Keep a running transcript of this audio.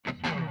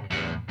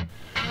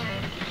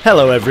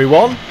Hello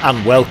everyone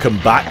and welcome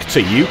back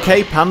to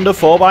UK Panda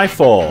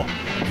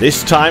 4x4.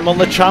 This time on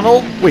the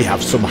channel we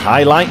have some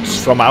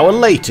highlights from our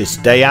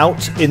latest day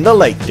out in the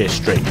Lake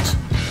District.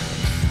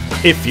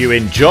 If you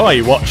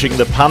enjoy watching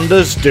the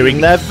pandas doing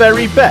their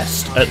very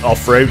best at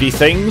off-roady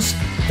things,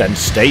 then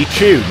stay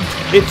tuned,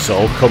 it's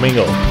all coming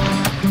up.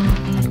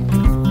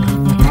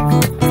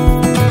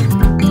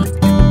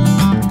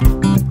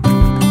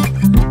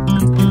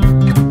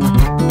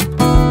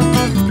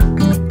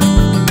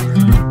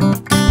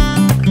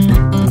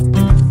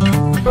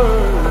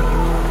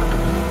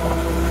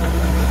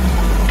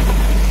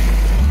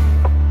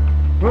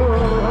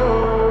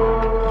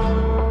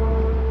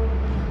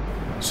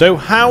 So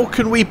how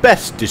can we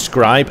best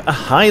describe a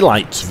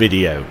highlights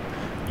video?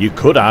 You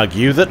could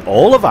argue that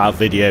all of our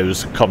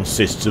videos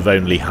consists of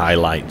only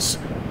highlights.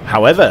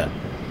 However,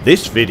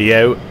 this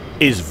video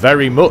is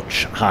very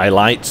much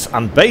highlights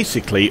and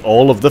basically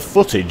all of the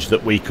footage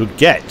that we could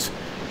get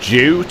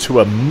due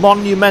to a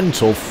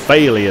monumental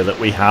failure that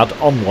we had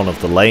on one of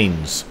the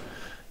lanes.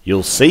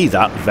 You'll see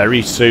that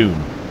very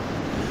soon.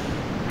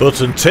 But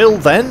until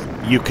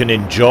then, you can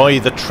enjoy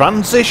the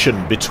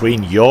transition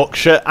between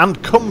Yorkshire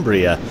and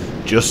Cumbria,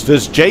 just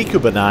as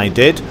Jacob and I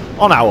did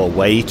on our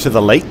way to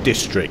the Lake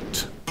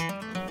District.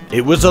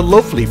 It was a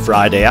lovely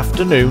Friday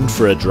afternoon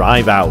for a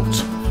drive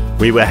out.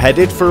 We were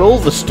headed for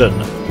Ulverston,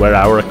 where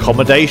our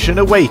accommodation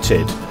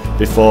awaited,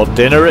 before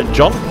dinner at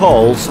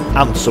Jon-Paul's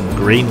and some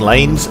green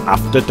lanes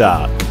after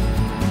dark.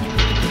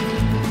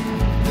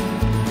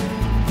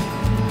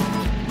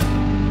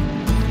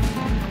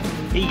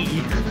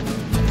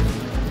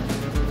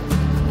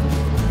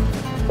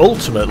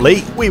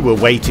 Ultimately, we were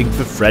waiting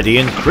for Freddie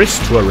and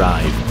Chris to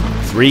arrive.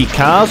 3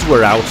 cars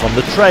were out on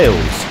the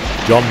trails,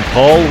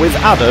 Jon-Paul with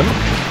Adam,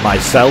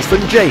 myself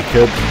and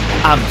Jacob,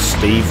 and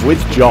Steve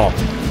with John.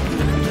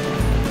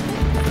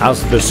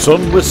 As the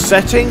sun was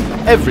setting,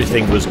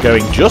 everything was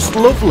going just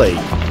lovely,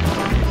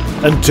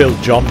 until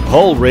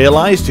Jon-Paul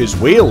realised his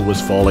wheel was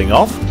falling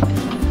off.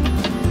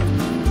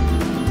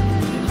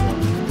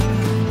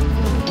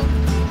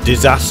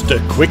 Disaster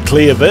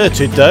quickly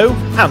averted though,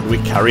 and we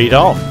carried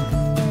on.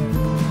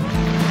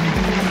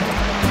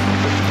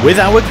 With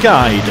our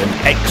guide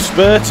and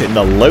expert in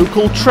the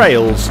local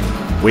trails,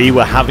 we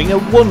were having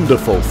a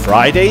wonderful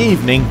Friday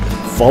evening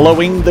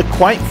following the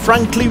quite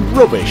frankly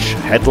rubbish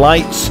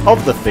headlights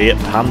of the Fiat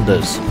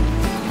Pandas.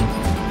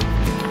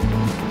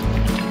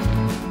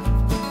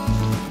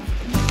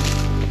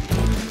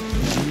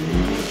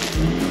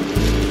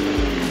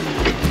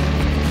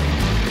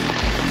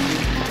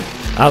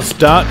 As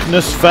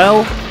darkness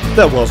fell,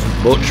 there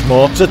wasn't much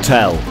more to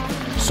tell,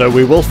 so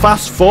we will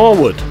fast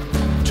forward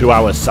to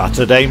our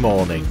Saturday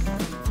morning.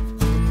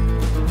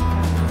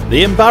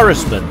 The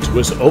embarrassment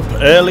was up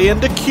early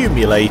and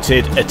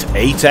accumulated at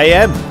 8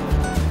 AM.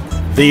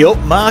 The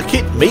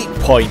upmarket meet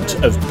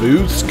point of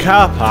Booth's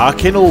car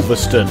park in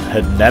Ulverston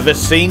had never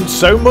seen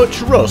so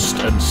much rust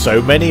and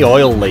so many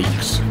oil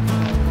leaks.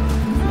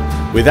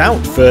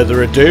 Without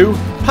further ado,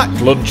 packed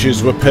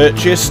lunches were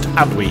purchased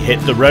and we hit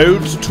the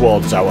roads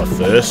towards our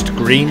first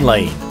green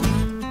lane.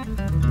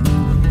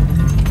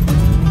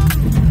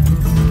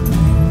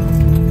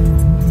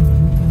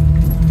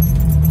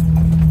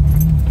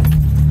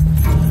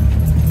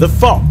 The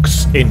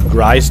Fox in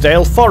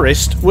Grisdale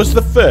Forest was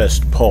the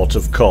first port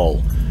of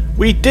call.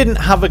 We didn't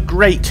have a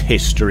great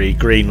history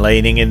green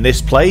laning in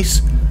this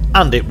place,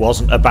 and it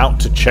wasn't about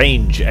to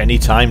change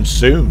anytime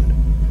soon.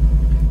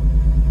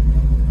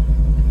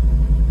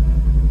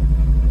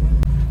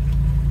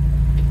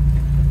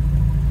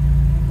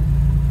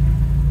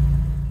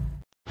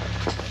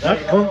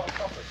 Right, come on.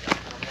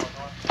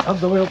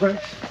 Have the wheel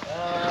brakes.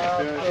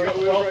 You got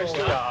wheel brakes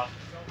to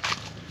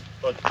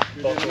but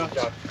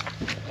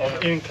on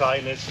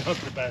incline it's not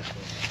the best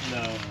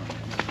one. No.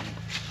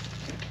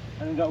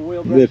 And got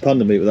wheel brakes. It'd be a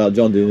Panda meet without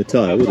John doing the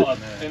tyre, would it?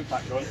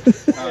 Impact joint.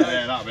 Oh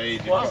yeah, that'd be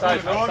easy. What side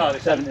of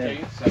it?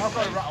 17. I've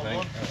got a rattle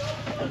one.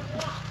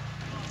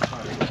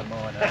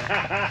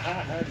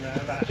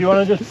 Do you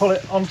want to just pull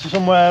it onto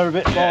somewhere a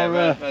bit more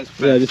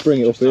Yeah, just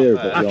bring it up here a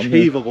bit, John.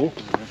 Achievable.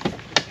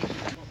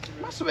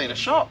 Must have been a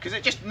shock because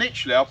it just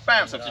literally I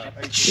bounced up.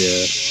 Yeah,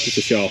 just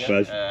a sharp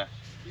edge. Oh.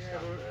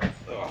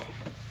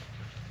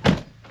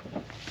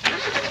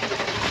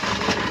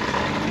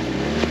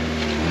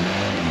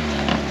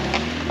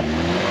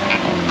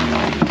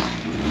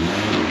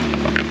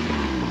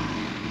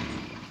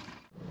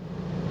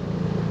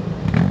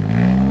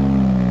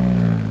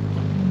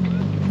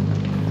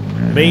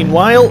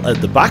 Meanwhile, at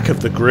the back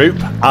of the group,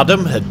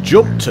 Adam had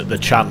jumped at the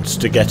chance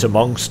to get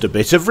amongst a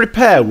bit of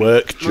repair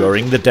work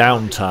during the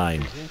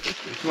downtime.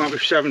 Might be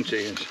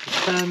 17.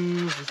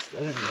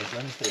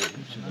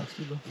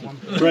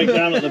 Break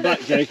down at the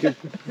back, Jacob.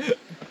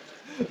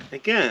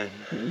 Again?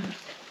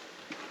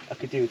 I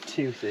could do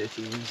 2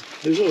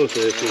 13s. There's other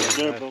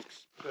 13s.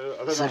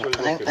 So I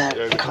think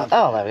they're...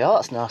 Oh, there we are,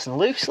 that's nice and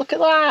loose, look at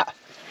that!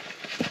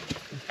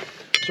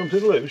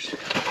 Something loose?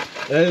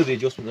 Oh, the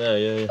adjustment there,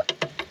 yeah.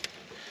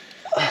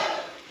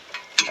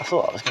 I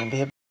thought that was going to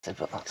be a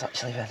but that's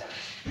actually been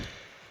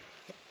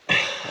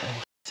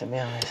in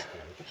my eyes.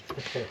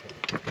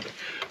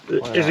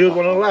 Is the other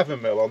one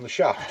 11mm on the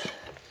shaft?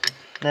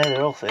 No,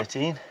 they're all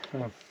 13.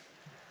 But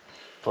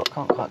I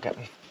can't quite get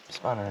my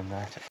spanner in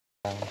there to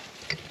down.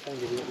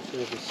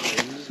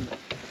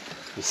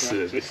 The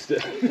service.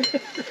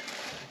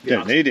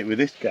 Don't need it with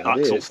this guy.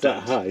 Axle's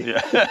that high.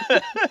 Yeah.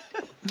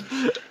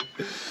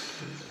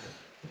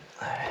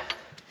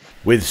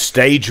 With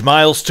stage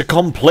miles to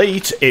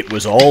complete, it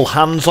was all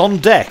hands on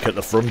deck at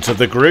the front of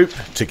the group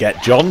to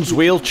get John's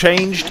wheel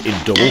changed in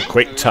double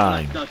quick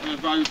time.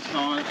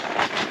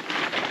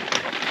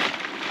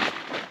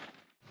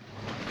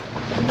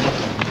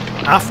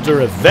 After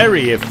a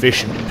very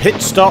efficient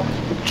pit stop,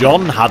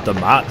 John had the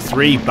Mark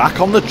III back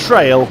on the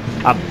trail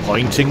and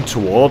pointing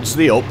towards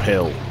the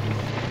uphill.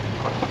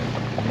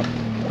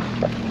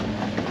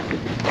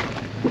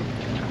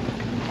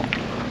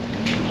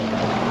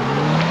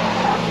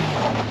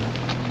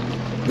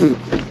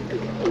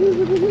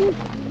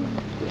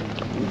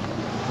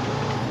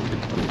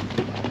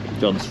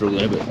 John's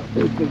struggling a bit.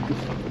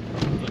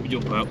 Let me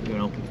jump out, go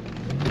on.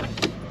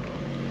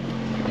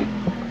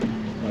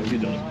 Oh,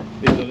 he's done it.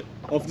 He's done it.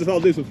 I'll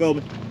do some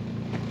filming.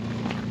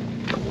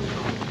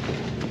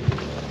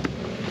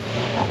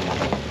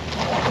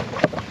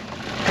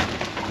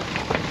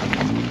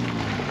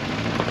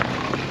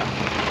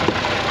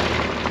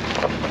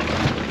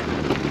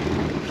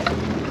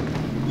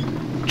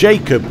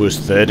 Jacob was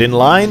third in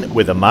line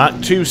with a Mark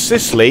II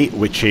Sicily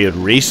which he had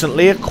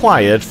recently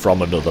acquired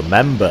from another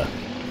member.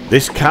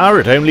 This car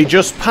had only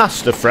just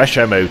passed a fresh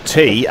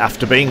MOT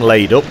after being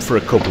laid up for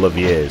a couple of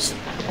years.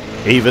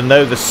 Even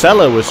though the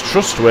seller was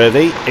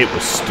trustworthy, it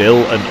was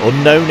still an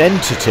unknown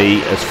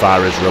entity as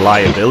far as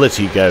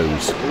reliability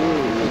goes.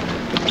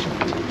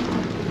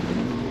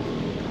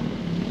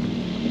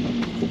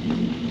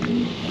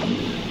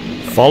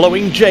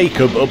 Following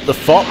Jacob up the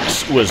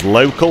Fox was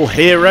local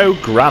hero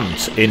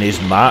Grant in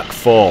his Mark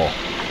IV,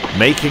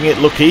 making it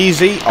look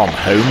easy on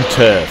home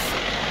turf.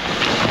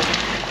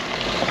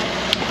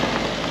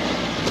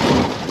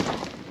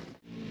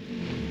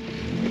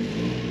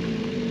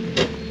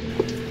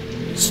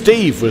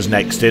 Steve was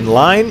next in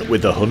line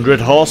with the 100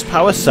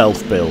 horsepower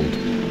self-build.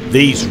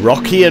 These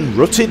rocky and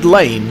rutted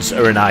lanes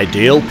are an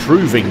ideal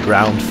proving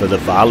ground for the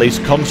Varley's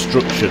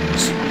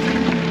constructions.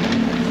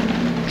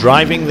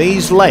 Driving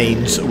these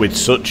lanes with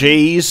such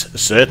ease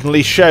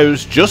certainly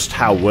shows just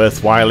how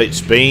worthwhile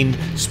it's been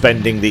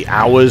spending the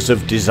hours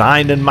of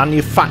design and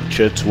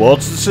manufacture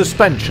towards the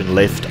suspension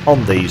lift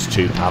on these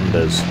two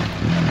Pandas.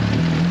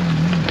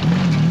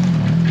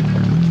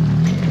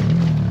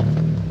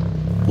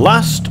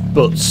 Last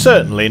but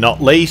certainly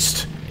not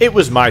least, it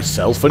was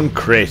myself and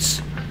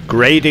Chris,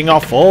 grading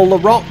off all the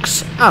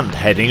rocks and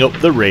heading up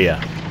the rear.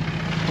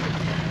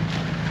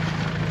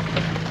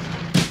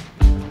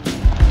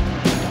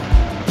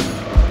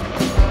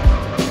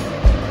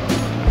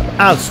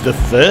 As the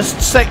first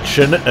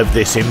section of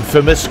this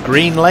infamous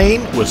green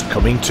lane was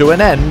coming to an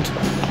end,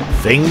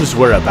 things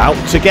were about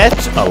to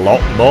get a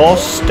lot more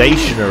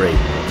stationary.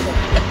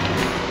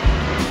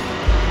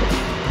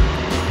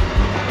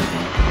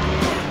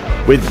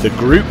 With the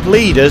group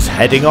leaders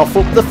heading off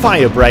up the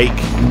fire break,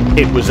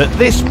 it was at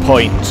this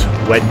point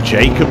when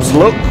Jacob's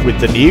luck with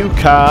the new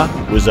car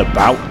was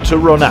about to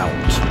run out.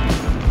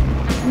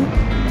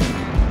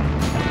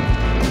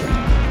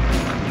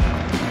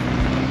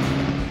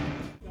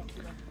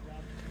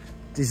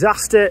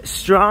 Disaster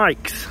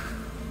strikes.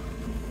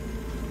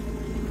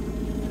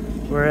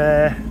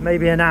 We're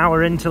maybe an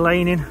hour into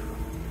laning,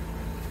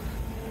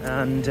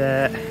 and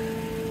the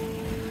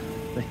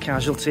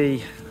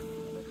casualty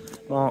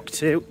Mark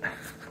II.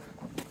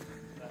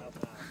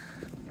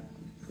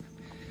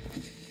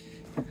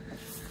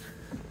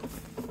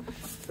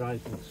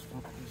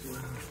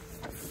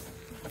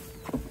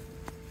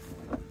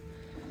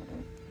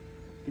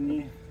 Can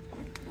you?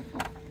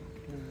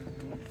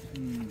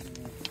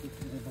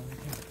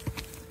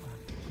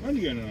 When are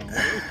you going on?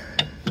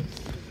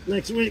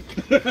 Next week.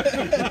 Has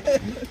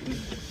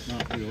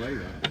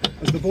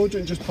the ball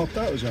joint just popped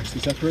out? Was it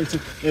actually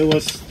separated?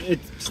 It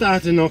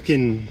started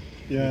knocking.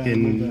 Yeah.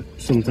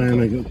 Some time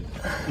ago,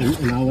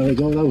 an hour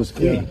ago. That was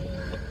clear.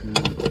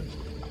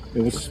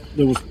 There was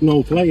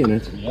no play in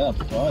it. Yeah,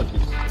 right.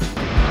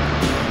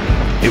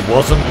 It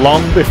wasn't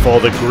long before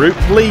the group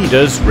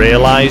leaders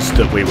realised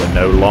that we were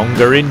no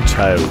longer in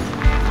tow.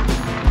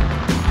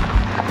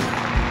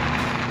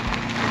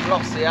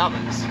 Lost the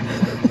hammers.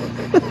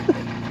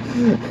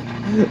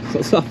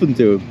 What's happened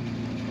to him?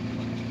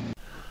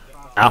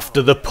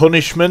 After the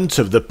punishment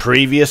of the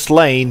previous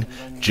lane,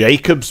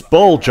 Jacob's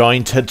ball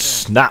joint had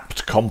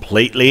snapped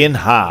completely in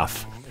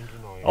half.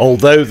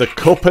 Although the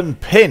cup and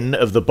pin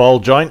of the ball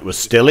joint was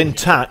still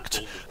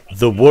intact,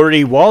 the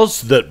worry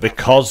was that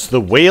because the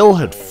wheel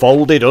had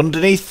folded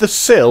underneath the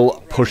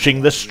sill,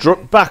 pushing the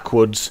strut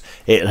backwards,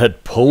 it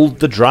had pulled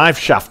the drive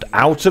shaft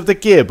out of the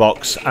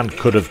gearbox and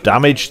could have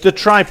damaged the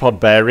tripod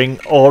bearing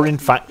or in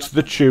fact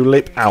the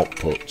tulip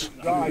output.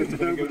 Oh,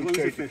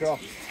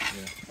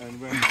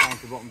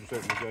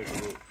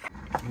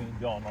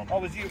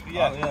 was you?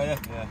 Yeah.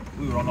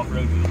 We were on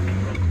off-road.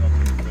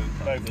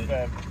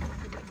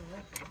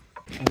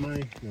 No,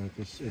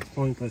 because it's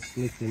pointless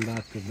lifting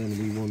that, because then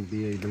we won't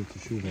be able to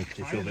shove it.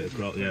 To shove it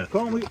across, yeah.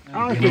 Can't we?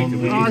 I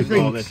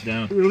think this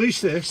down.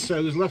 release this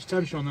so there's less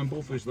tension on them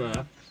buffers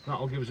there.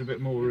 That'll give us a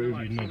bit more room.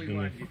 You're not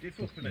going to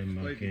put them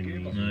back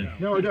in.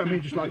 No, I don't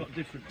mean just like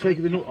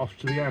taking the nut off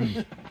to the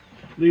end.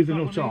 Leave the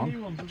nut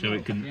on. So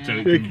it can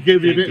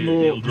Give you a bit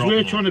more.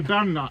 We're trying to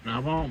band that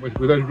now, aren't we?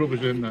 With those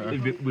rubbers in there.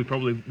 We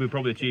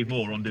probably achieve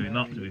more on doing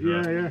that, to be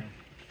fair. Yeah, yeah.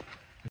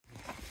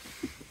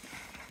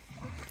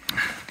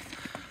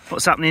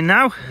 What's happening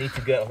now? I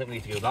think we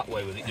need to go that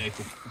way with it, Jake.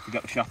 If we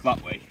get the shaft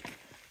that way,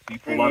 you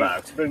pull that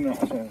out. Bring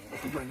that on.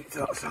 Bring it to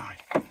that side.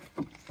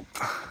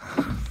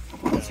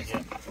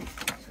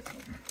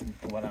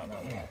 Pull that out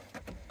now.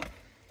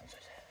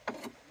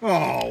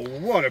 Oh,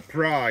 what a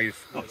prize!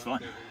 That's fine.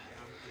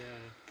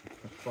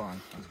 That's fine.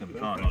 It's going to be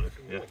fine, not it?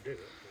 Yeah.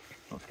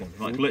 That's going to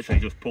be like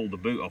literally just pulled the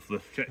boot off the.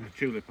 Check the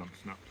tulip on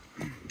snapped.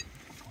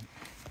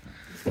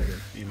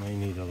 You may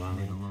need a line.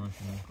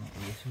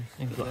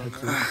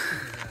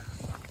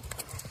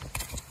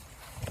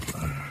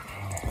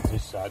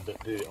 This side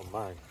that did it on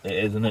mine. It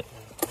is, isn't it?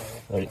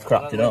 It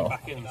cracked it off.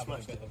 Yeah, it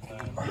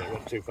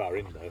went too far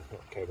in though. It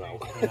came out.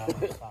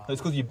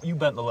 It's because you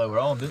bent the lower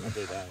arm, didn't you?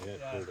 Did that,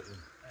 yeah, pulled it in.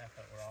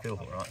 Feels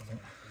alright,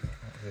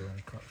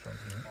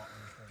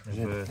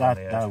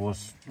 That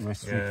was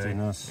restricting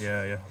us.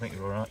 Yeah, I think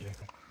you're alright.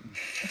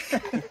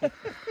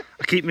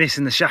 I keep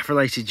missing the shaft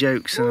related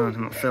jokes and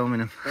I'm not filming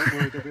them. Don't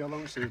worry, they'll be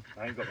along soon.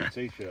 I ain't got my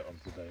t-shirt on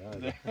today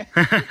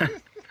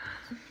either.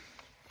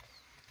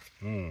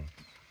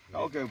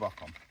 I'll go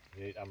back on.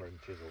 You need hammer and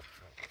chisel.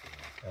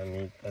 I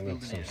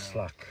need some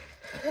slack.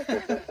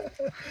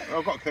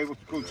 I've got a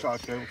good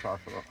size cable tie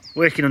for that.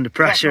 Working under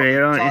pressure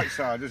here, aren't Tight you?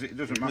 side, it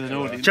doesn't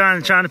matter.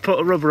 Trying to put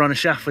a rubber on a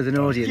shaft with an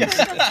audience.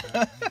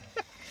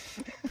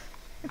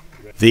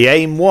 The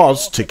aim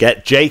was to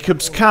get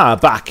Jacob's car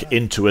back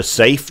into a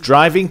safe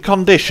driving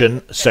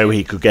condition so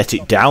he could get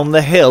it down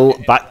the hill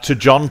back to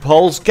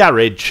Jon-Paul's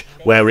garage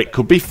where it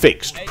could be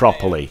fixed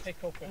properly.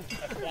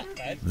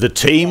 The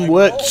team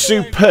worked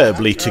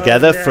superbly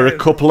together for a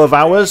couple of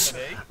hours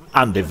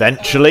and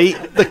eventually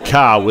the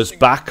car was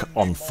back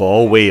on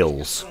 4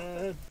 wheels.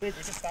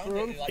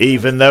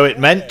 Even though it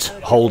meant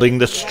holding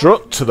the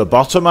strut to the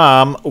bottom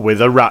arm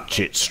with a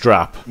ratchet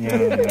strap.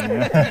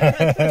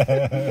 That's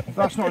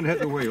not going to hit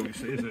the wheel, you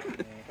see, is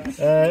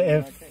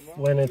it?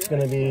 When it's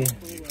going to be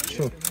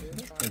shook,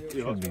 it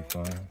should be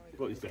fine.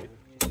 What do you say?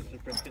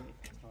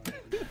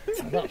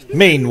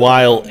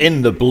 Meanwhile,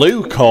 in the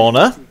blue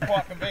corner,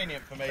 Quite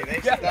convenient for me,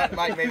 this. That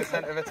might be the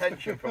centre of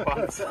attention for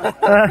once.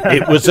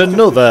 it was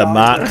another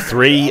Mark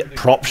III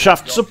prop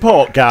shaft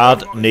support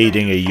guard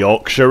needing a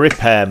Yorkshire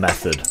repair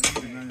method.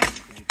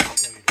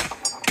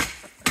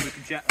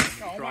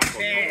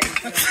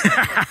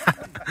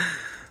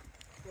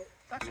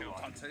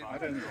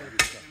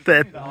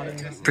 Bit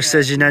of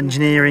precision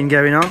engineering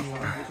going on.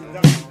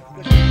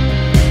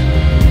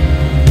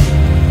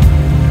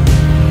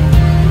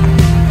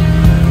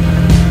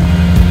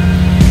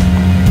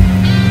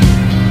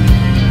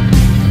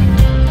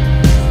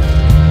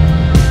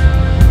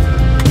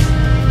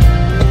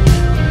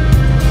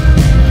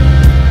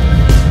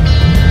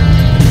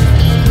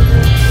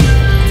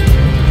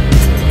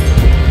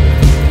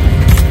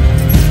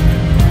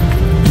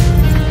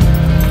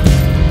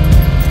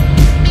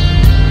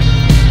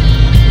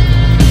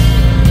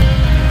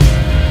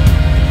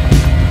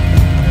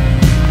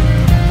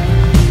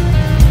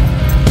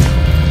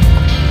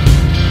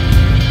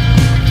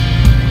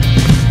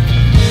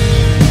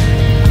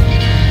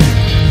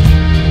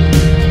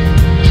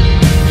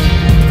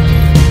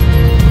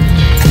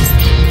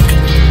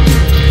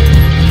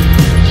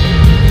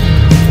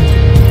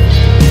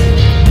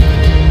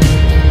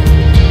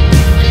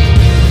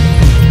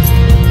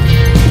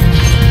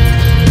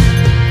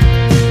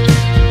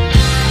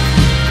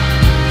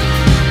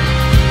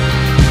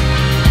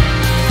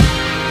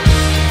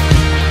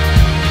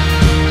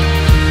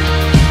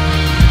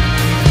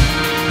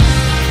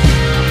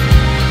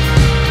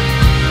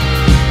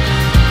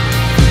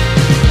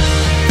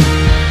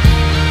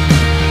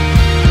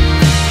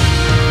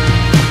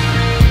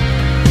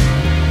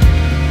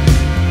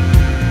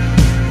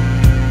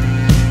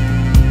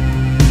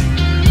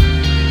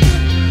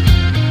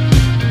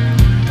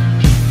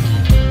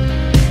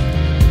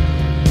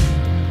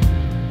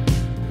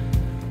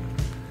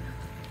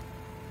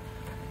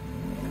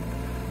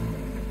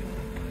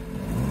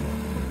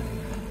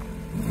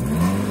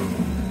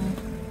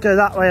 Go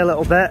that way a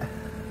little bit.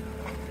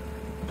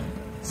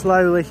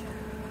 Slowly.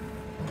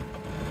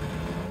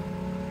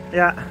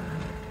 Yeah.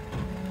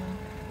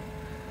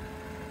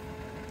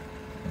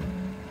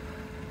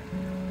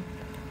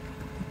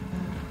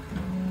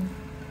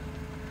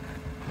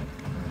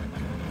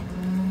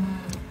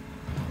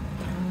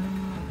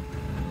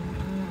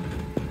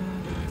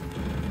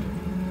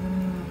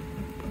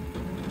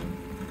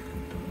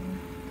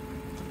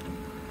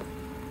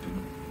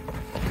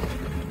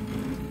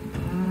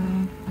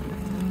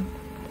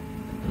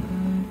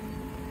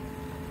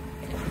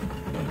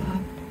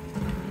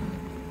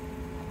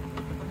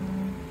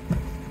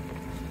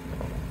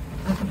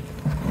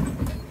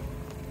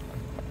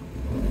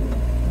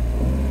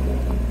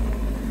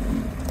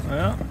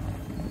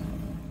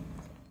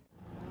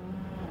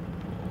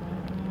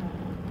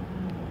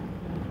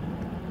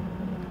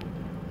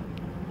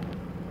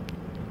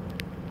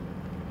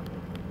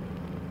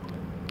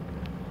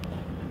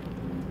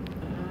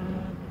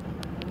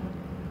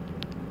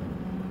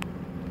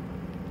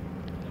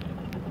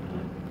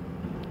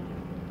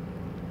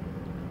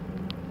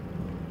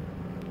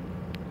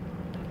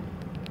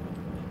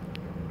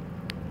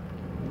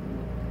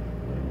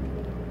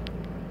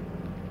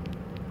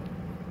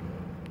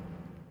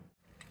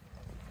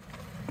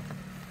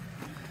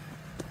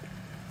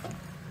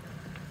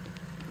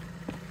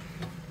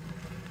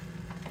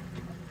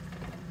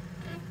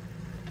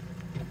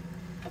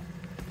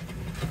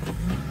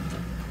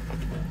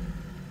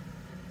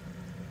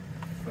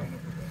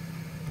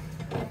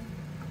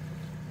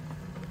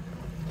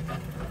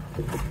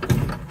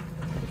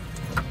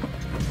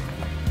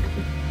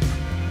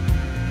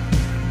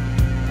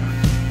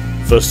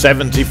 For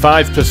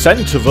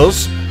 75% of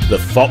us, the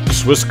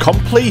Fox was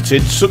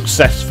completed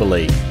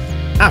successfully.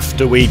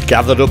 After we'd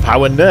gathered up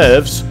our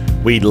nerves,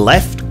 we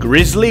left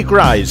Grizzly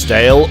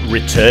Grisdale,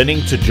 returning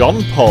to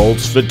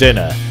Jon-Paul's for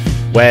dinner,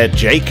 where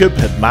Jacob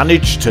had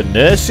managed to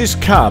nurse his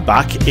car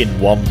back in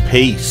one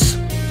piece.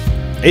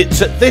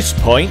 It's at this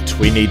point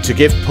we need to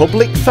give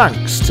public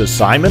thanks to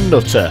Simon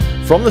Nutter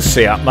from the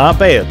Seat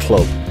Marbella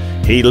Club.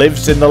 He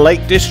lives in the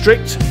Lake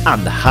District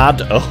and had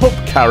a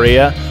hub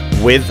carrier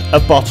with a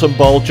bottom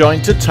ball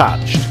joint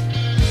attached.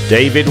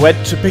 David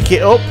went to pick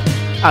it up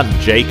and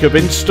Jacob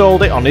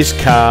installed it on his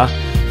car,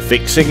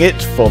 fixing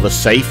it for the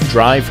safe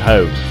drive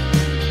home.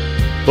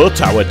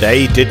 But our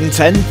day didn't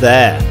end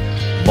there.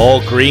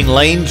 More green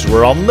lanes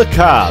were on the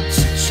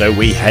cards, so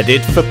we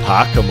headed for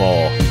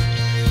Parkamoor.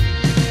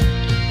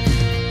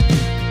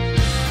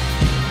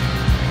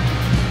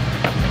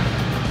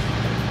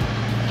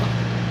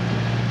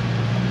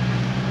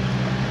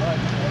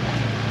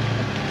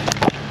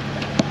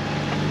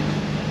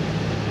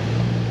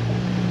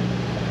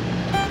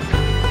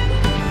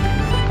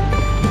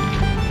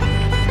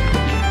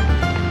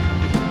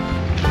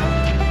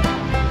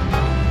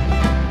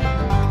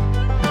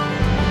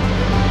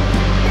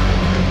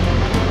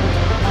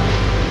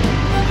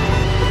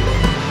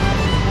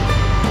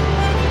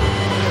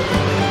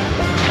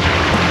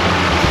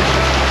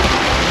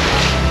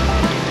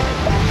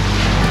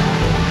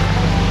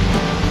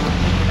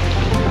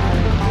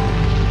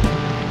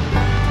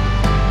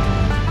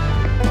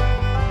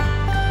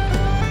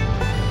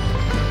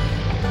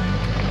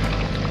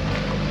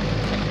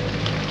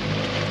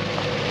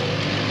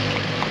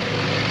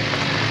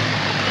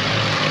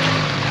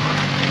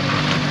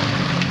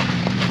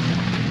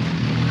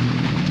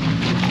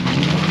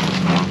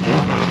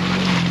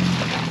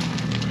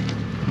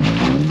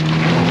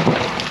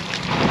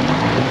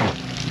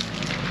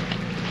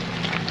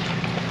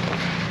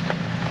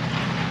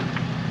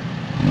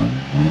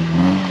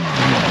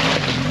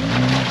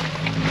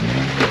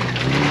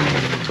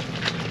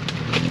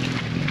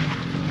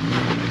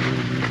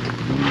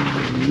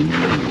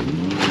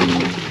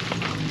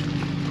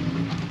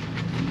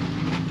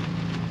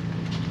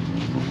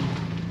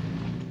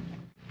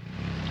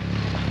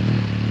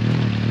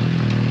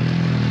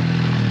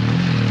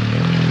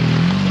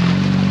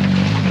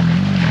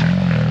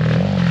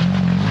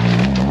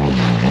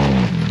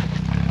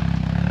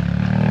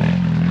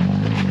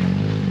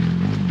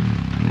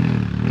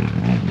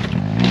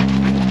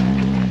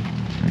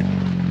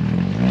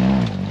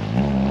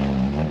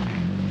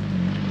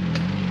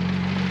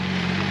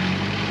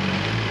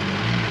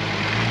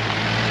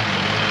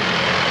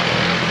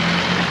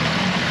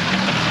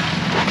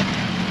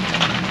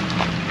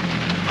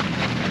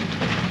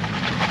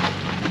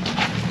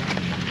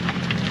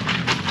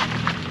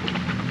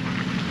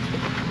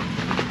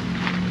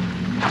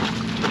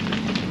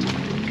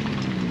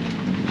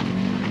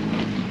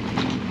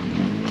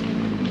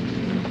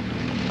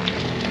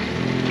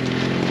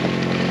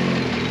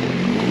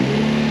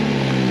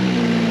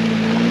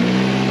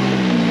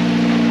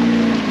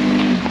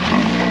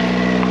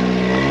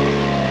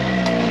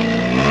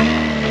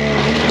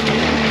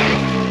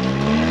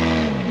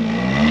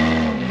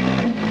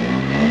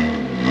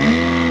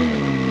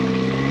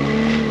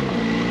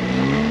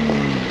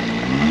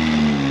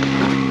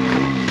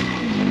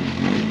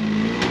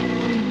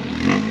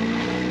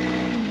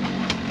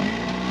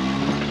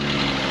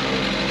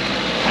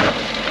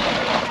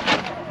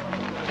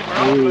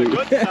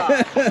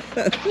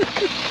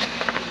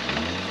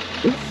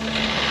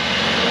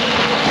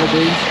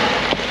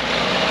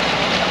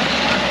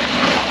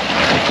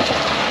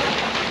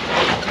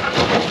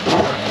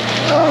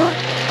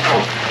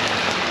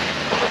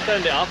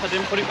 Turned it off, I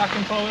didn't put it back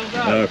in 4-wheel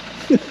drive. No.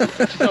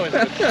 Which is always a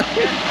good start.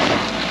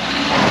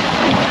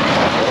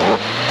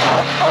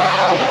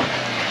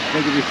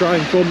 Maybe we try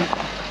and come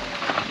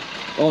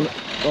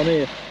on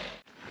here.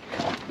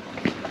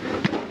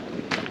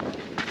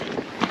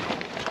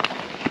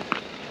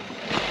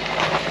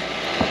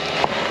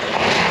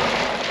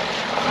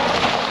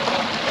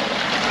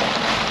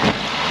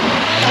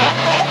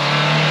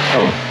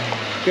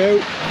 Go.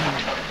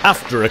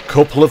 After a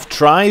couple of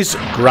tries,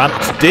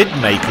 Grant did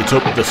make it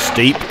up the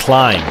steep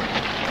climb.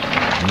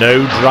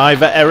 No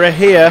driver error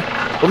here.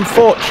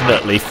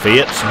 Unfortunately,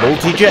 Fiat's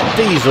multi-jet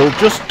diesel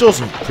just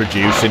doesn't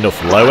produce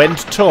enough low-end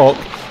torque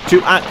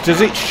to act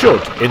as it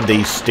should in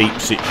these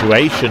steep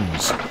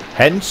situations.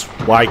 Hence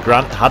why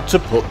Grant had to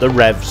put the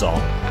revs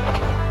on.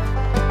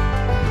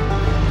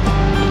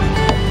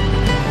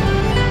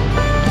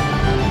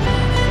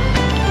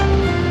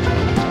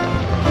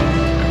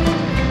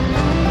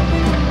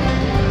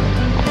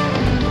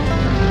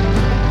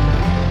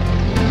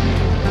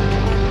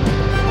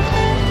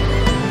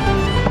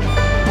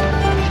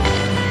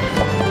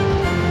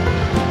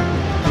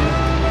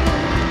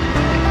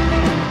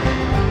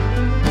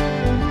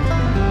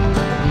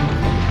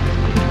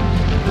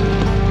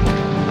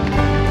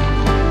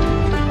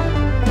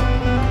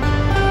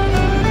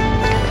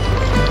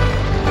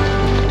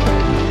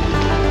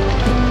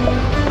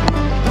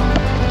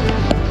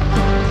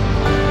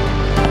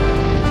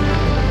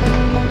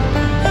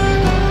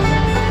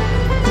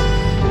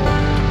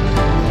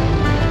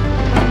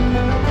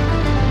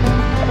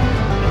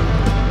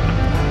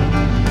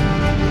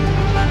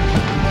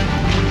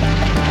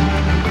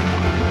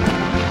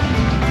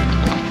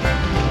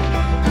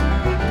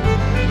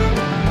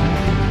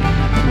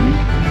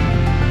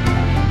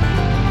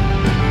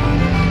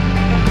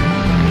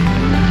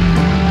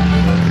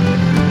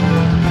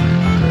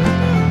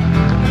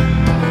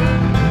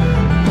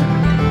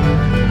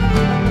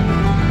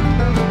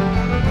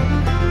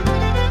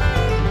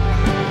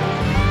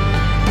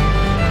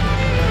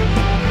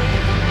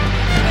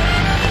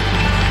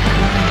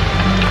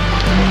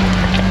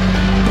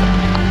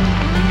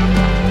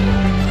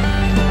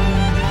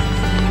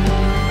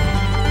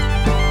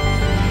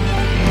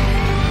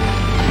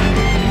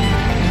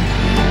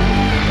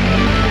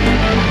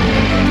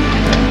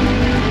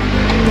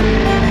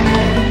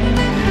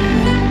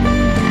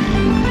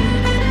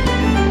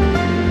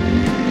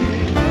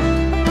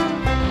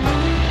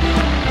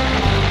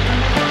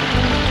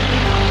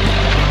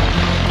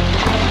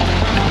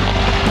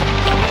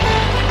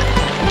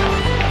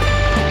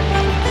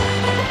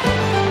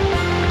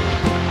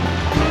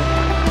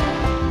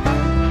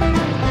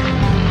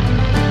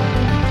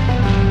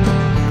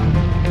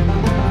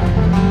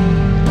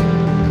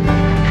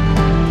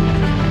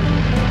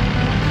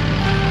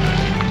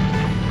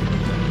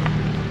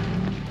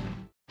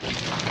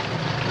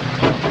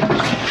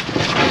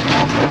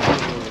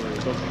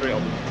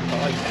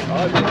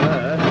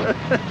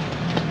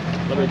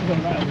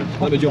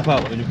 Let me jump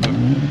out, let me jump out.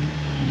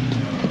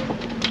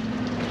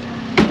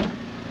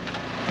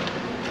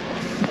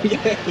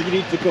 Yeah, you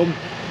need to come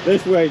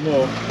this way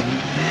more.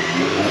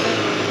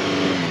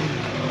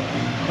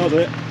 That's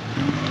it.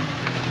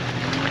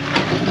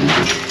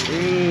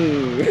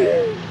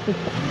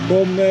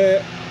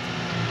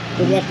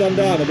 Come left hand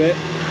down a bit.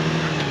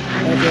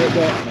 That's it,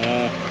 but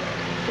yeah.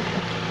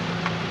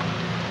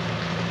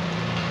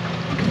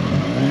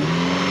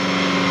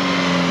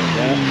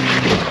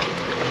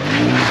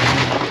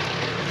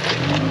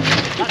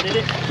 That did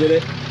it. Did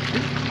it?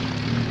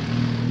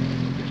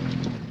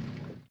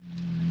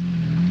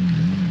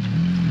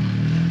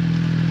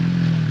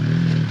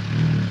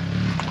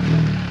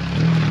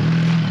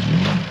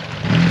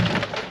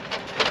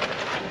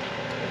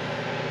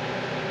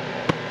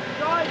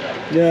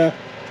 Yeah,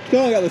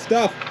 can't get the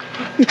stuff.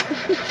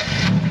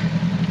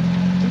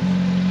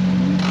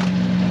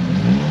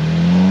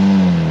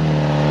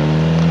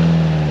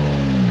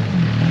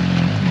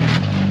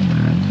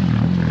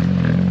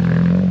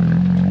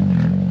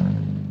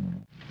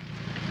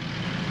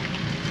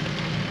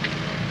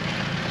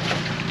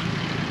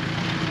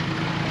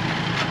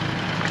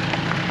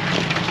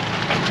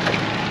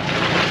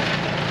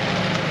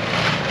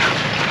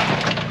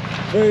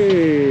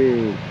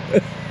 Hey.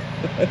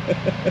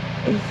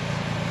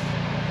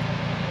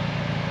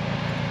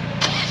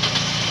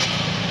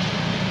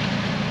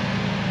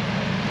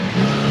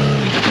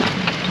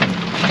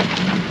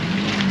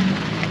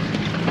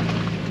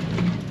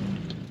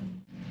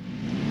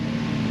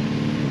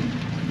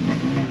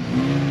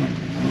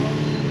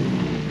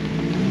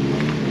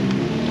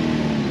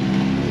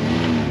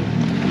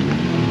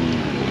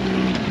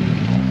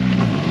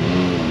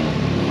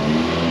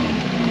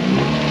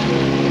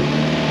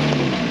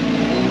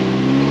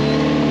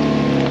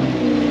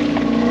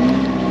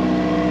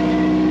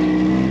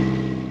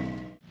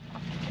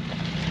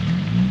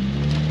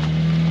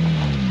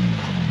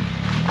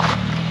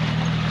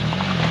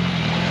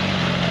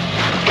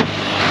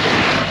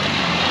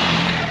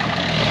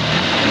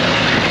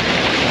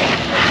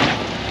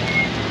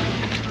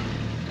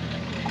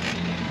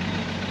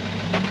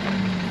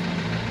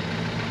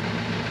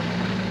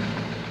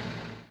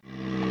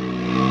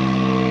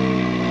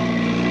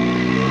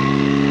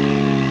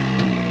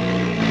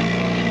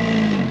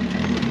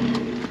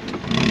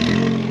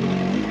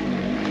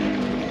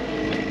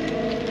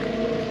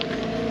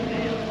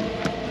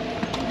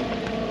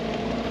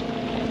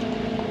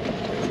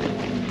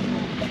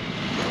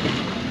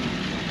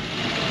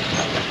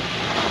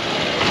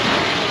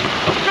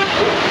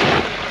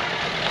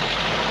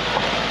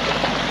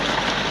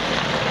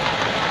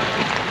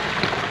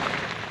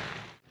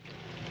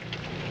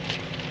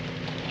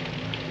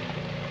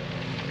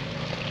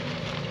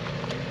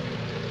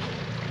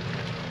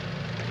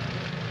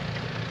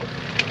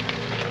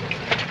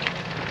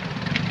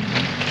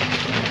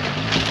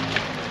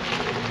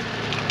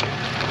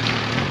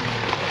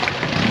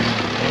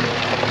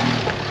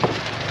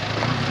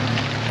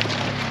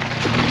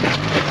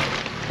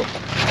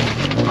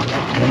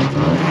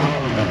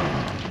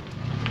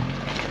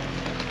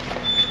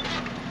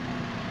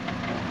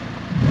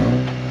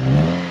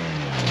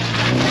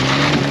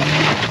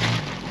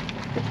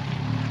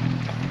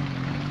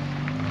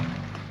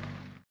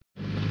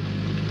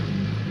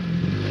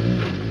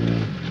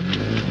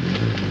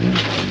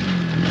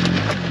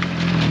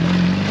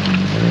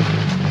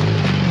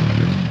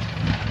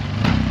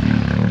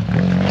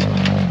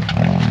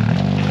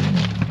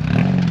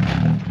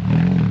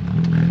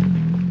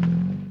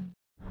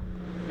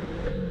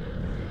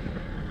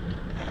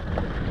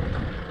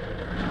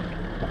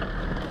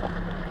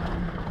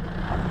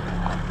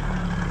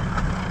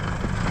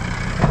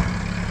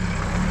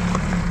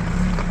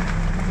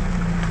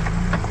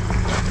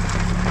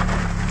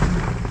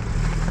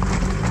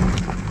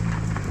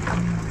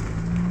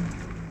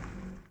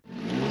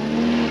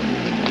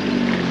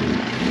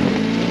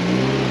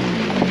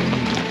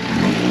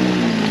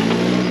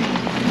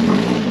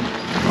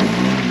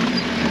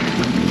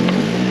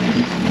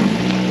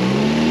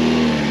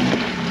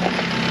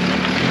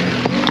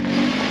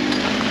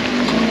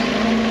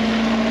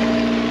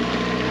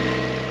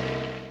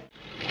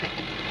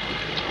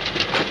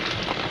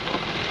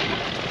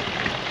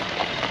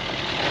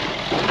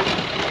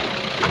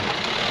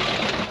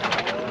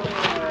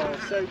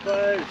 So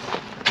close.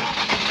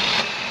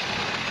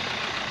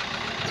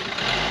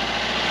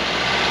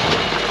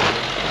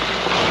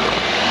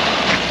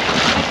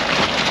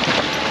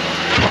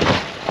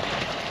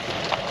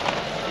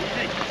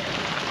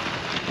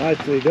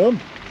 Nicely done.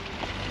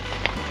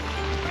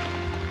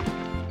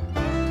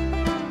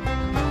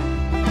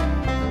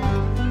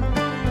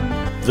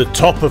 The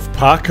top of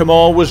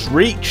Parkamoor was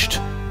reached,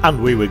 and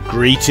we were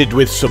greeted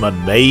with some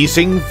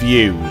amazing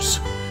views.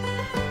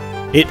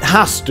 It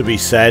has to be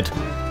said,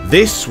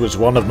 this was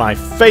one of my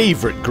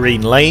favourite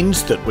green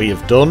lanes that we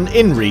have done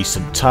in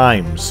recent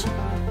times.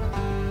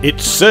 It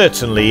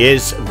certainly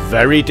is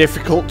very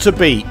difficult to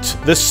beat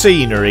the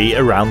scenery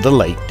around the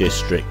Lake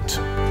District.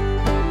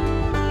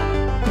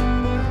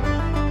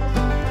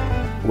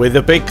 with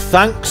a big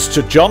thanks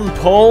to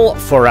Jon-Paul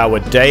for our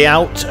day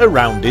out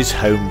around his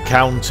home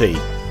county.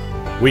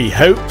 We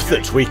hope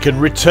that we can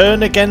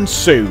return again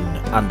soon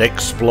and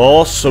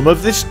explore some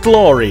of this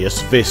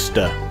glorious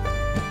vista.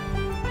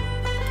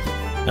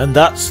 And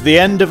that's the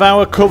end of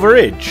our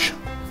coverage.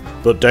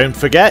 But don't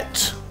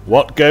forget,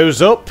 what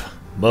goes up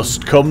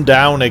must come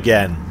down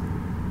again.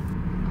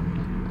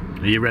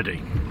 Are you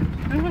ready?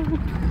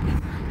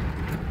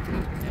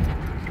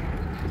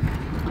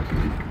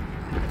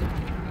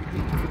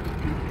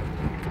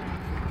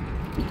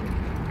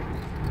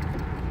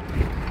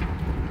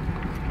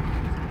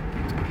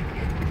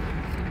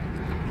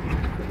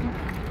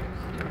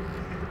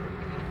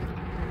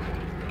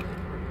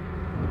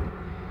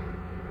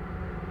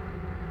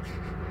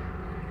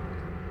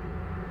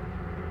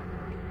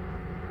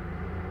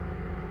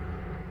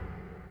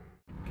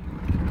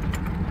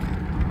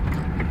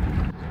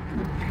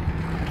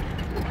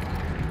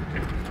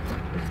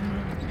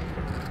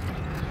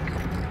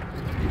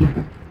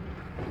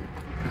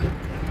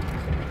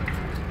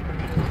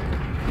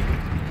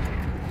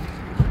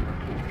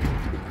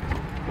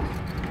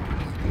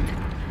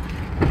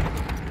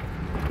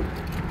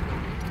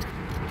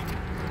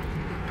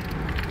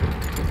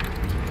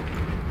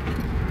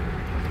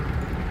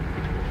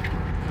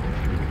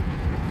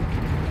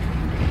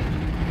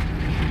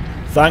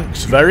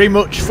 Thanks very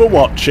much for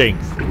watching.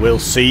 We'll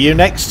see you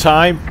next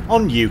time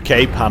on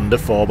UK Panda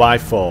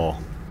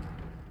 4x4.